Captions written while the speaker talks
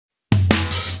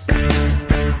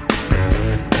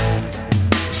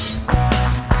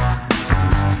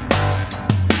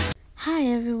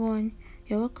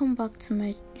You're welcome back to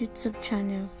my YouTube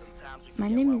channel. My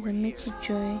name is Amechi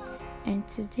Joy, and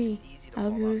today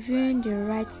I'll be reviewing the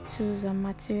right tools and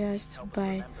materials to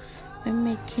buy when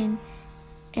making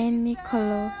any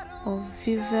color of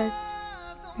velvet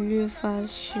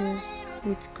loafers shoes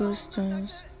with gold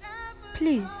stones.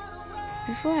 Please,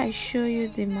 before I show you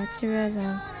the materials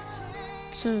and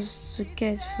tools to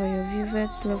get for your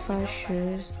velvet loafer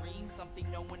shoes,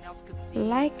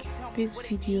 like this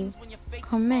video,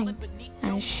 comment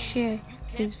and share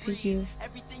this video,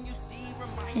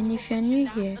 and if you're new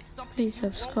here, please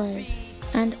subscribe.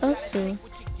 And also,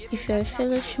 if you're a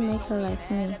fellow shoemaker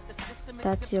like me,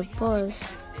 that your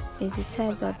boss is the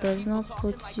type that does not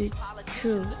put you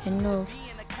through enough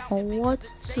on what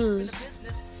tools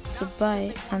to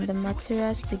buy and the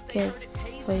materials to get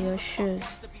for your shoes,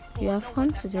 you have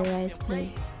come to the right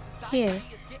place. Here,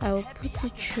 I will put you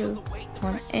through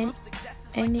on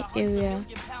any area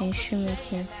in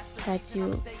shoemaking that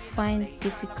you find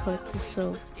difficult to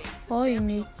solve. All you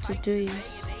need to do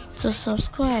is to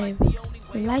subscribe,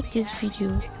 like this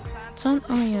video, turn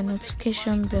on your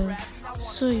notification bell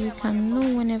so you can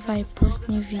know whenever I post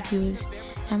new videos,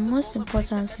 and most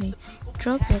importantly,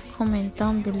 drop your comment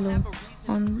down below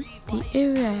on the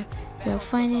area you are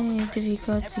finding it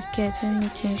difficult to get when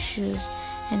making shoes,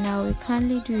 and I will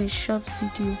kindly do a short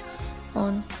video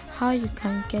on how you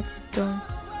can get it done.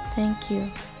 Thank you.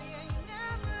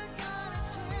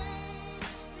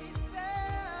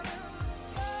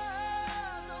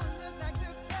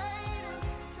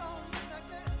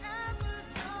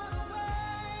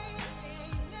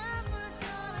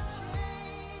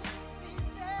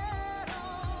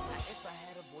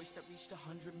 That reached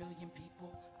 100 million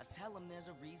people, I tell them there's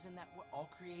a reason that we're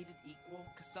all created equal.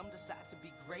 Cause some decide to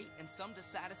be great and some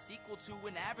decide a sequel to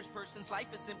an average person's life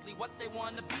is simply what they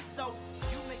want to be. So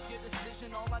you make your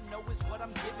decision, all I know is what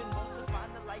I'm given won't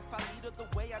define the life I lead or the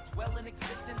way I dwell in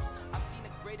existence. I've seen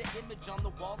a greater image on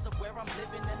the walls of where I'm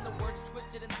living, and the words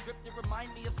twisted and scripted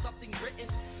remind me of something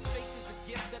written. Faith is a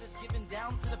gift that is given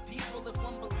down to the people. If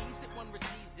one believes it, one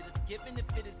receives it. It's given if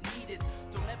it is needed.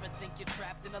 Don't ever think you're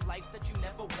trapped in a life that you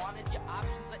never wanted. Your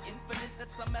options are infinite,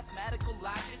 that's some mathematical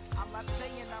logic. I'm not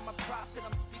saying I'm a prophet,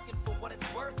 I'm speaking for what it's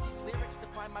worth. These lyrics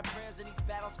define my prayers and these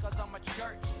battle scars on my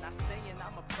church. Not saying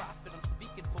I'm a prophet, I'm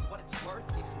speaking for what it's worth.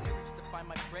 These lyrics define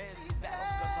my prayers, these battle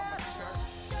scars on my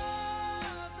church.